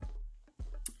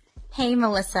Hey,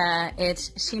 Melissa,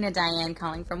 it's Sheena Diane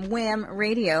calling from Wham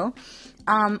Radio.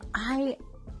 I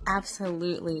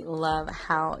absolutely love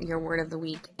how your word of the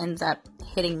week ends up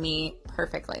hitting me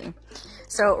perfectly.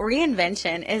 So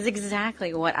reinvention is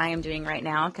exactly what I am doing right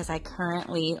now because I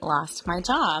currently lost my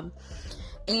job.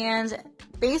 And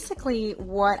basically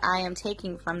what I am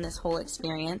taking from this whole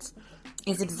experience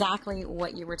is exactly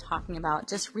what you were talking about,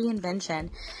 just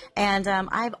reinvention. And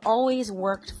I've always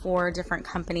worked for different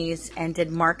companies and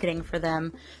did marketing for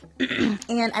them.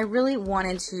 And I really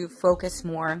wanted to focus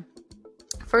more,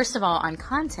 first of all, on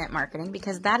content marketing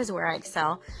because that is where I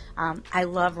excel. I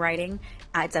love writing.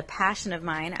 It's a passion of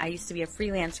mine. I used to be a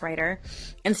freelance writer.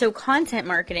 And so content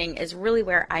marketing is really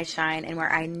where I shine and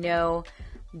where I know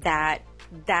that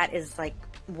is like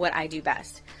what I do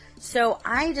best. So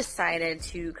I decided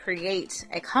to create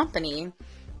a company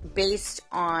based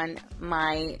on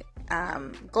my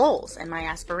goals and my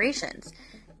aspirations,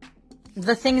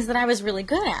 the things that I was really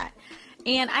good at.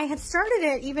 And I had started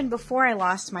it even before I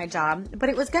lost my job, but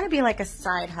it was going to be like a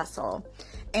side hustle.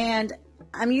 And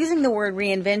I'm using the word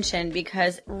reinvention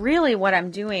because really what I'm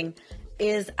doing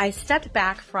is I stepped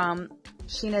back from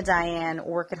Sheena Diane,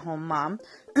 work at home mom.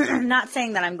 Not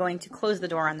saying that I'm going to close the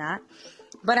door on that.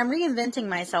 But I'm reinventing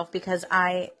myself because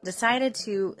I decided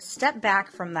to step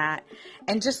back from that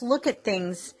and just look at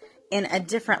things in a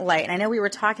different light. And I know we were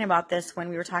talking about this when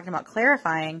we were talking about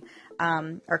clarifying,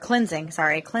 or cleansing.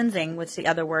 Sorry, cleansing was the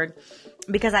other word,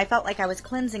 because I felt like I was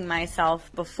cleansing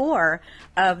myself before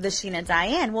of the Sheena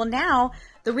Diane. Well, now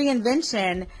the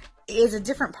reinvention is a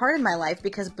different part of my life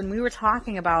because when we were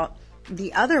talking about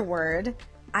the other word,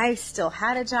 I still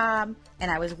had a job and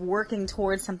I was working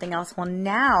towards something else. Well,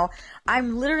 now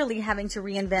I'm literally having to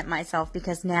reinvent myself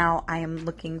because now I am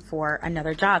looking for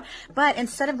another job. But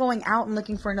instead of going out and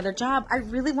looking for another job, I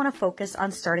really want to focus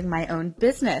on starting my own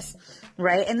business,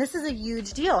 right? And this is a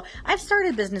huge deal. I've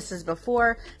started businesses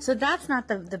before, so that's not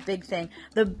the big thing.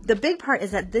 The big part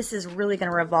is that this is really going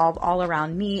to revolve all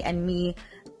around me and me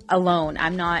alone.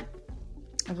 I'm not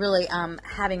really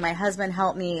having my husband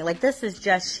help me. Like, this is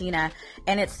just Sheena,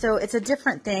 and it's a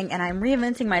different thing, and I'm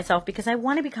reinventing myself because I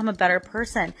want to become a better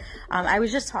person. I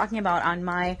was just talking about on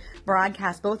my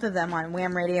broadcast, both of them on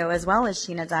Wham Radio as well as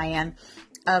Sheena Diane,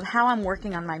 of how I'm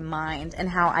working on my mind and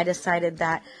how I decided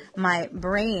that my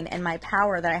brain and my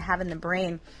power that I have in the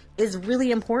brain is really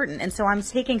important. And so I'm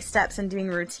taking steps and doing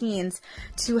routines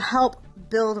to help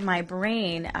build my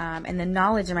brain and the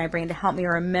knowledge in my brain to help me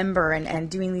remember and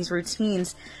doing these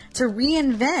routines to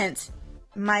reinvent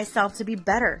myself to be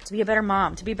better, to be a better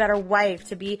mom, to be a better wife,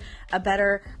 to be a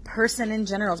better person in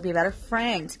general, to be a better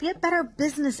friend, to be a better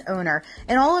business owner,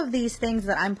 and all of these things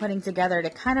that I'm putting together to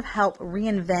kind of help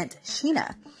reinvent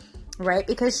Sheena, right?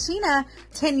 Because Sheena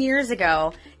 10 years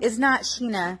ago is not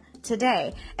Sheena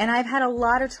today. And I've had a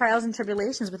lot of trials and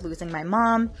tribulations with losing my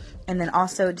mom, and then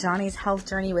also Johnny's health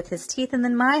journey with his teeth, and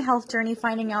then my health journey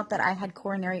finding out that I had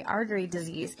coronary artery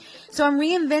disease. So I'm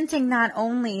reinventing not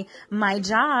only my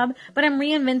job, but I'm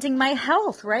reinventing my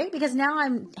health, right? Because now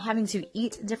I'm having to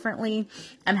eat differently.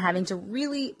 I'm having to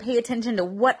really pay attention to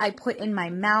what I put in my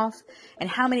mouth and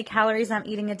how many calories I'm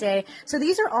eating a day. So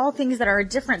these are all things that are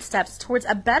different steps towards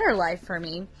a better life for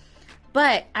me.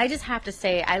 But I just have to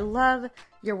say, I love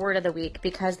your word of the week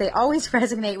because they always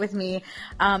resonate with me.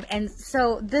 And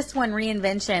so this one,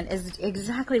 reinvention, is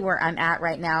exactly where I'm at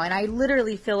right now. And I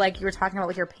literally feel like you were talking about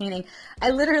with your painting.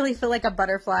 I literally feel like a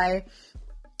butterfly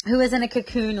who is in a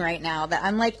cocoon right now, that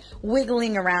I'm like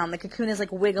wiggling around. The cocoon is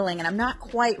like wiggling and I'm not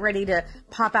quite ready to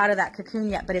pop out of that cocoon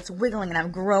yet, but it's wiggling and I'm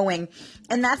growing.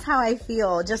 And that's how I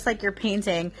feel, just like your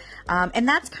painting. And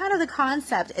that's kind of the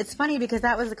concept. It's funny because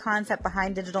that was the concept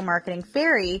behind Digital Marketing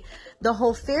Fairy. The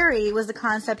whole fairy was the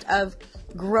concept of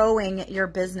growing your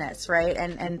business, right?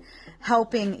 And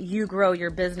helping you grow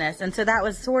your business. And so that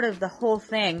was sort of the whole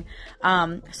thing.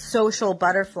 Social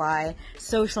butterfly,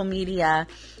 social media,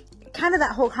 kind of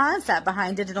that whole concept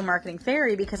behind Digital Marketing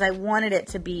Fairy, because I wanted it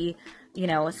to be,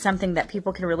 something that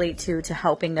people can relate to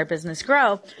helping their business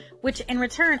grow, which in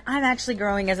return, I'm actually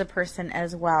growing as a person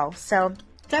as well. So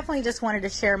definitely just wanted to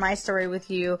share my story with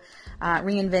you.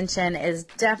 Reinvention is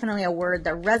definitely a word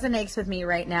that resonates with me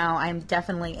right now. I'm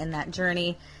definitely in that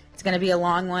journey. It's going to be a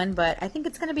long one, but I think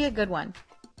it's going to be a good one.